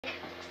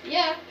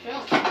Yeah,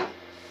 sure.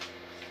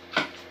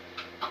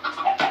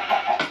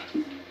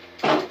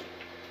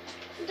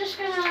 I'm just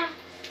gonna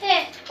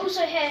here.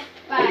 Also here.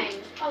 Bang.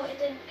 Oh, it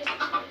didn't get it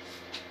to me.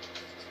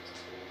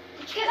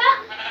 Did you get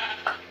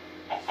that?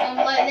 I'm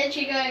like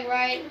literally going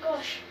right. Oh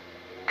gosh.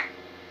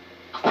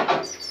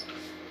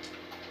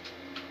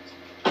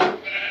 There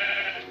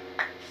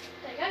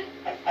you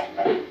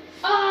go.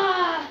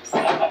 Ah!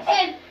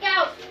 Get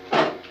out!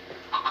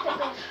 Good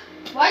God.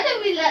 Why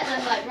don't we let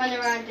them like run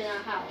around in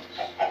our house?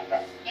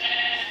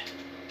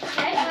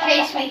 Okay.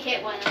 In case we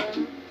hit one of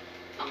them.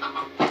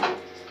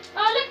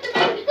 Oh, look the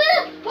baby.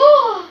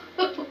 Oh!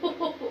 Look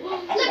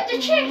the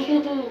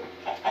chicken.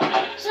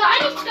 So I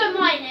need to go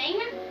mining.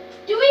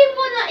 Do we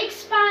want to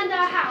expand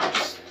our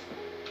house?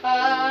 I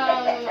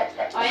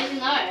don't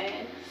know.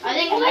 I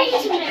think. Wait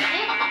a minute.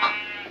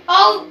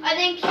 Oh, I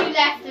think you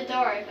left the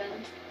door open.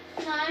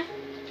 No,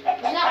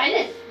 No, I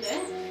didn't do it.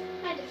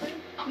 I didn't.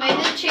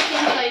 Maybe the chicken,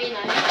 so you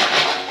know.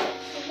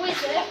 A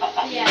wizard.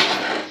 Yeah.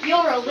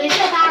 You're a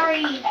wizard,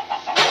 Harry.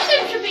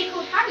 Wizard should be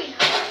called Harry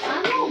now.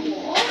 I'm a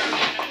what?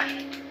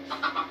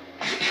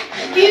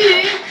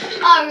 You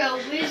are a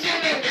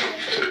wizard.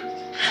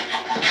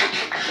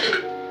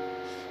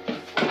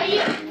 Are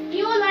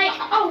you're like,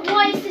 oh,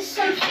 why is this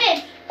so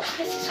thin?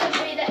 This is going to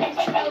be the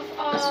entry of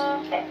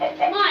our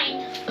mine.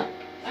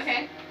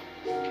 Okay.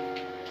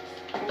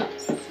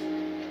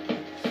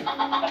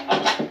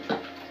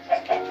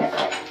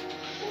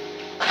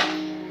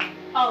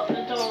 Oh,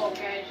 the door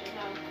goes.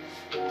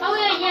 Oh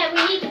yeah, we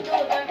need a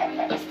door,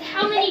 don't we?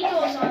 How many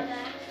doors are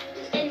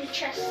there in the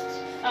chest?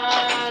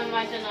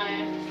 I don't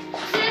know.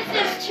 So if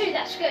there's two,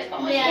 that's good.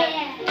 Oh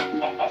Yeah.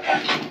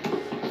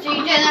 yeah. So you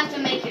don't have to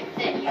make it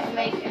thin, you can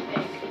make it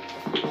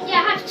big.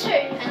 Yeah, I have two.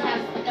 And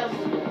have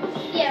double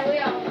doors. Yeah, we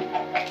are.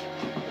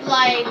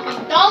 Like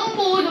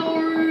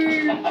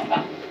Dumbledore!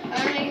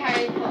 Only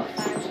Harry Potter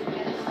fans would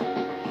get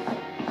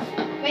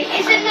that. Wait,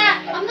 isn't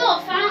that... I'm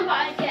not a fan, but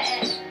I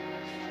get it.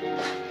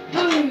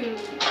 Boom!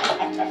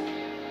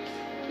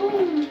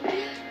 Boom.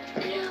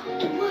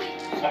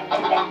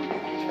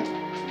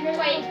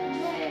 Wait.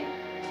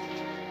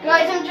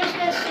 Guys, I'm just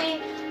going to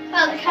see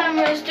how the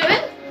camera is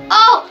doing.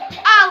 Oh!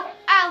 Ow!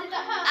 Ow! Did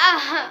that hurt?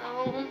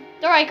 Ow!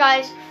 Alright,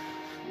 guys.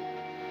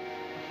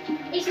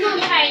 He's not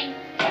in pain.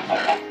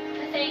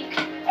 I think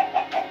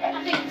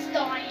he's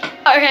dying.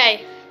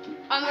 Okay.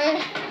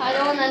 I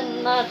don't want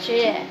to nudge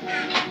it.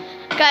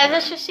 Guys,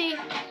 let's just see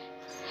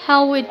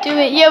how we're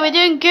doing. Yeah, we're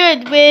doing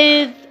good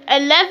with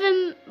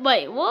 11...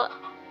 Wait, what?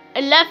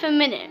 11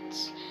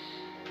 minutes.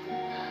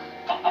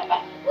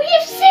 We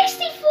have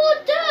 64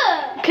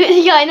 dirt.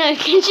 Yeah, I know.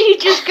 Can you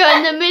just go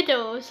in the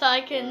middle so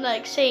I can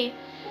like see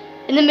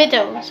in the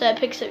middle so it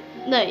picks up?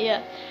 No,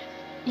 yeah,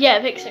 yeah,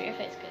 it picks up your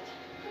face.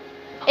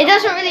 Good. It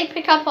doesn't really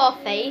pick up our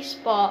face,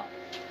 but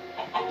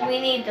we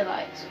need the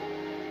lights.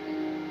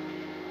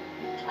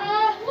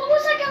 What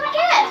was I gonna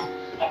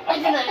get? I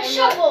don't know. A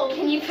shovel.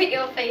 Can you put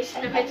your face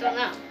in the middle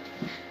now?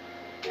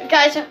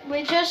 Guys,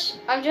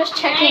 I'm just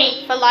checking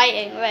Hey. for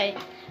lighting. Wait.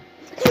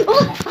 No.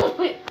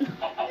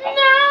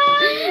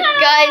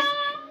 Guys,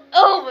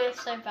 oh, we're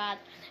so bad.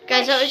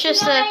 Guys, that was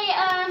just a.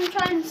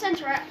 Try and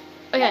center it.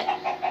 Okay.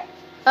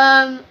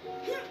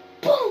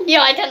 Boom.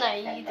 Yeah, I don't know.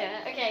 You do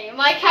it. Okay,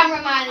 my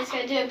cameraman is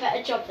going to do a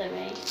better job than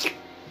me.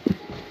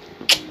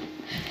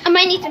 I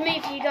might need to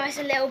move you guys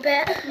a little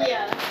bit.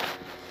 Yeah.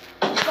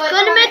 Go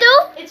in the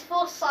middle. It's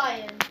for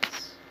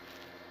science.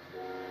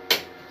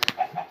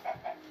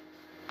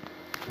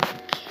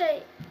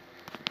 Okay.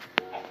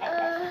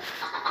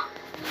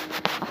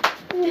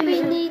 We'll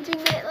be needing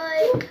it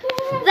like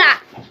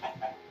that.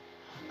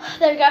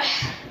 There we go.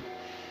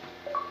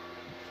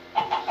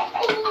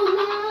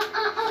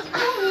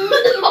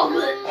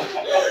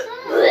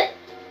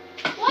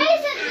 Why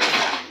isn't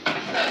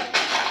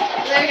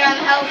They're going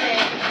to help me.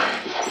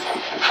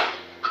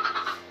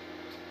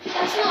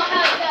 that's not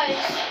how it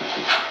goes?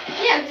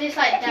 Yeah, because it's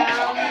like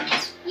down.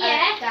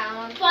 Yeah,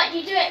 Down. but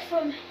you do it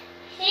from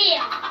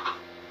here.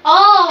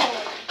 Oh!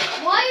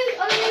 Why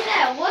only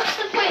there? What's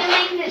the point of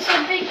making it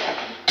so big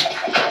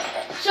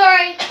then?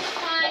 Sorry.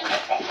 Fine.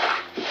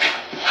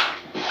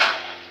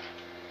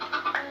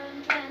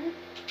 Then.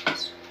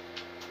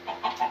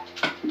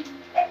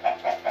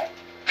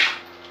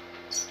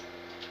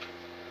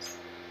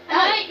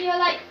 I know you're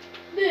like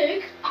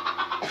big,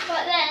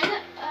 but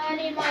then I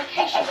need my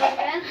acacia wood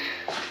again.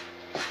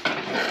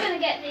 I'm just gonna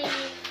get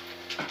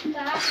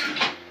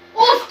that,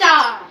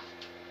 All-star!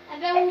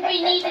 and then we'll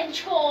be needing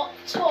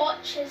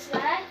torches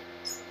there.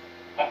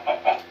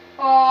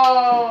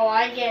 Oh,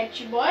 I get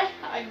you, boy.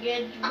 I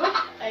get you, boy.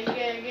 I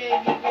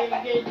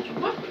get you,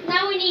 boy.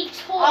 Now we need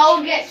torches.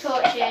 I'll get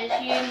torches.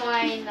 You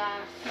mine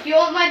that. Do you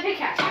want my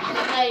pickaxe? No,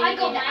 you I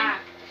got need the mine.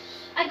 axe.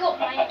 I got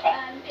my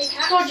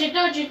pickaxe.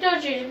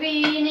 Torches.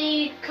 We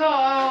need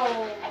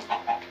coal.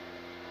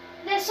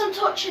 There's some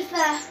torches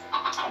there.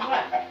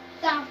 Where?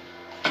 Down.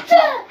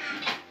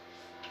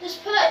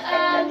 Just put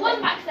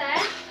one back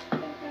there.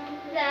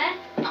 There.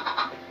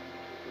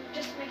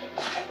 Just to make it.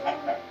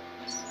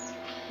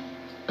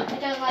 I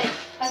don't like.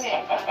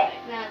 Okay, perfect.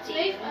 Now it's Move.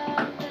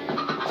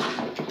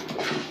 even.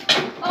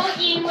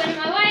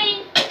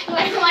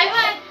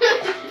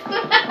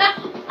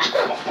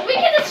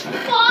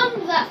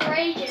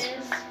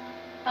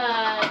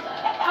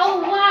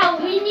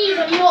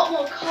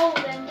 coal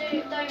then,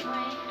 don't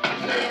we?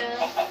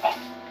 Yeah.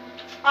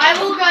 I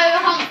will go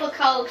hunt for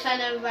coal because I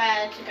know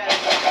where to go.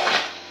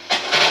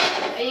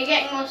 Are you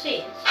getting more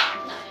seeds?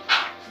 No.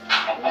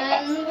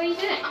 Then what are you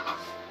doing?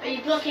 Are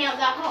you blocking up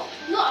that hole?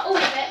 Not all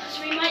of it, because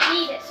we might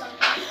need it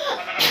sometime.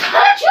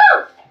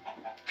 Achoo!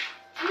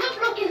 I'm not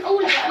blocking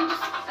all of it, I'm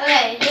just...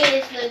 Okay,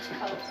 here's loads of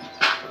coal.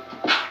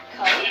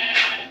 Coal.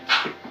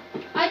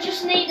 I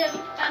just need a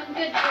good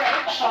bridge.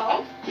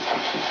 Coal.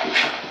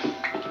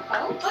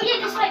 Coal. Oh yeah,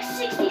 there's like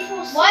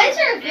 64 Why is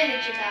there a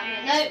villager down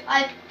here? No,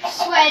 I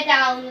swear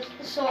down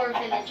saw a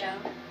villager.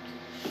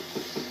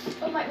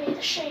 Oh, it might be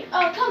the shape.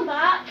 Oh, come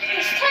back.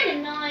 It's 10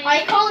 and 9.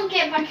 I can't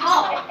get back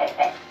up.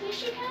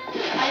 Yes, you can.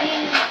 I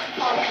need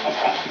coal.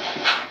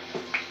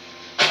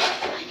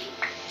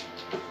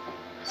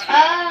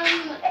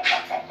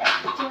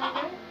 Do you want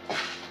to do it?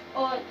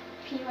 Or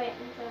can you wait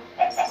until...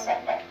 I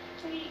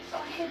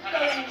could go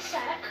in a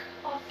sec.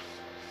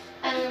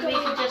 And then we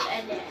could just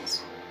end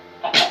it.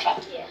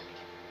 Yeah.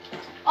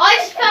 I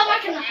just fell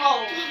back in the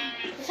hole.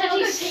 It's I'll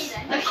go actually pee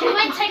then. okay. It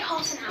might take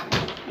half an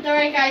hour.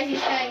 Alright guys,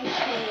 he's going to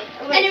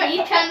pee. Wait, Anyway, can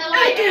you turn the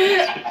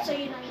light on? So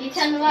you know. Can you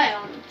turn the light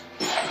on?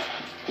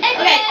 Edit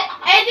Okay,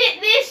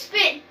 edit this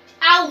bit,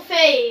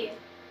 Alfie.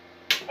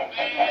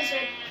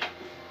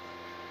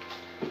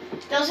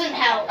 Doesn't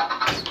help.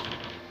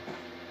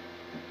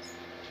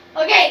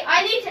 Okay,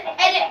 I need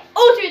to edit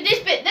all through this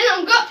bit, then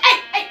I'm going.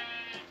 Hey!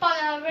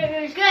 My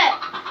little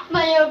skirt.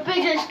 My little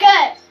bigger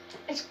skirt.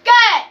 A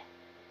skirt!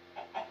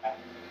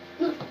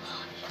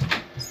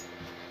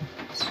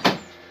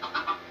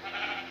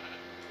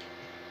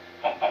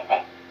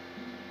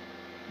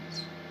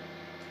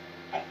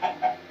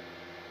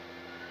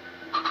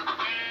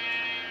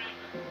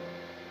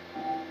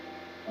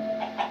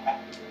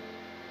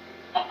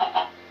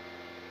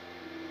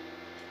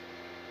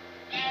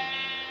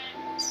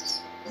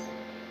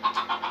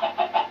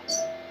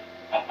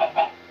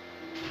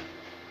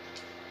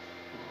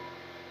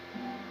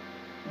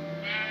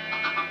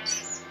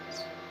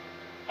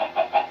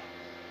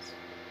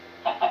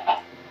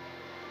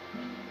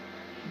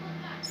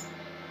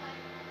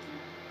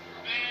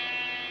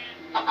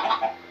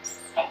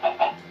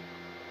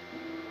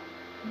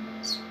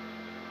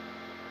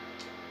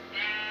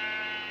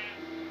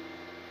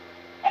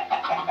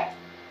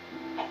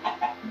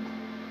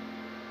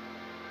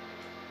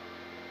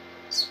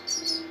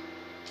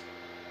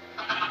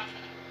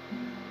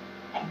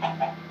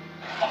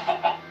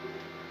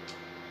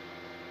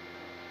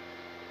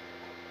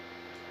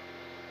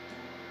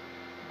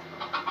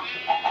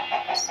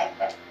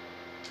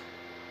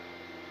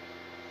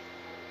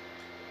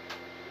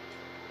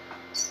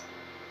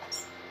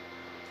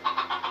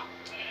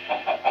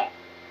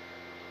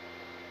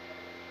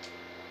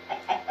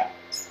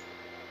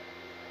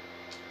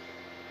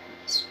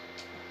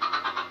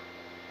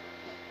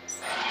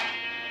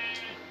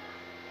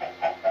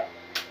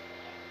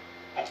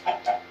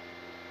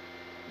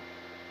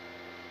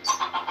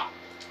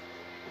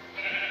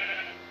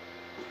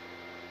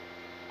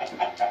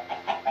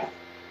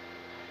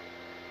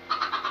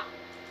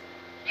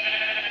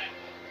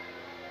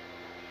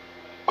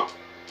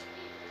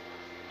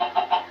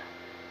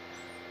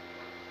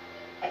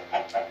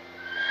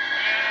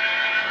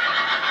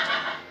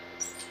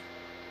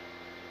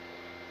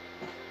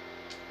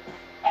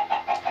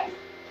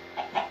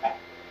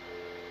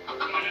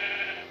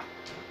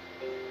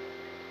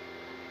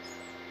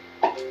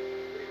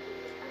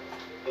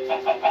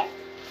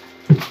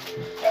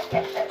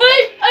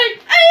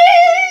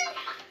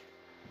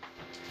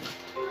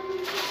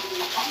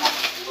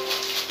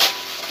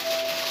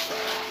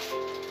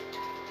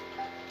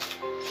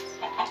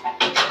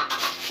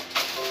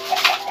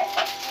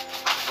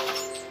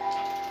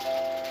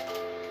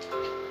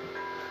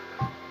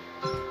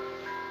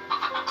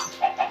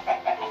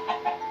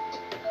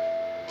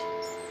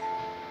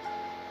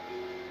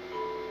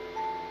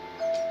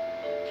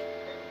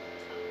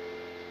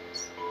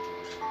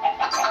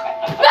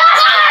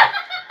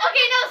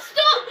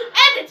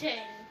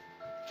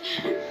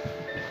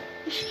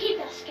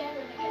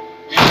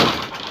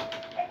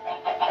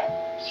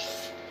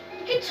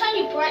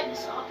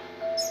 brightness up.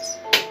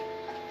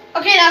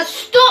 Okay, now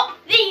stop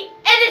the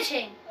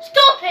editing.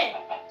 Stop it.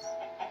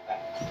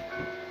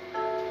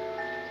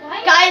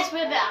 Why? Guys,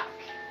 we're back.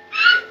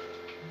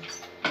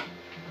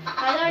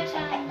 Hello,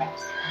 Tam.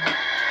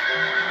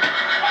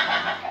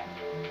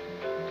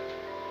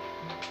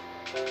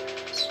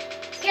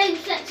 Gain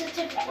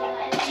sensitivity,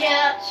 that is.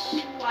 Yeah, that's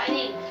what I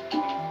need.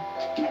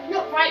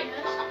 Not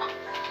brightness.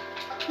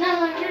 No,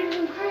 I'm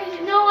going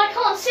crazy. No, I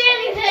can't see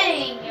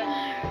anything.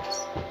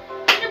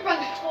 You should bring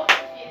a torch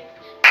with you.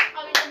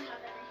 Oh, we don't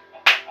have any.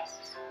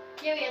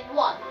 Yeah, we had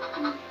one.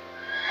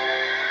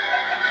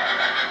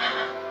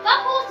 That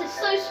horse is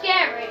so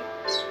scary.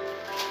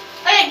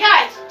 Okay,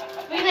 guys,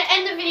 we're gonna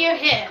end the video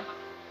here.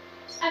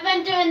 And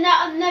then doing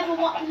that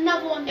another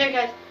one. Yeah,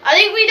 guys, I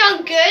think we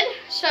done good.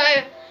 So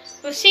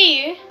we'll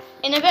see you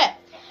in a bit.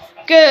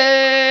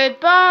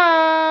 Goodbye.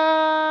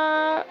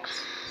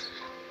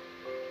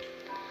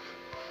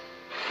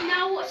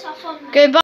 Now what's our thumbnail? Goodbye.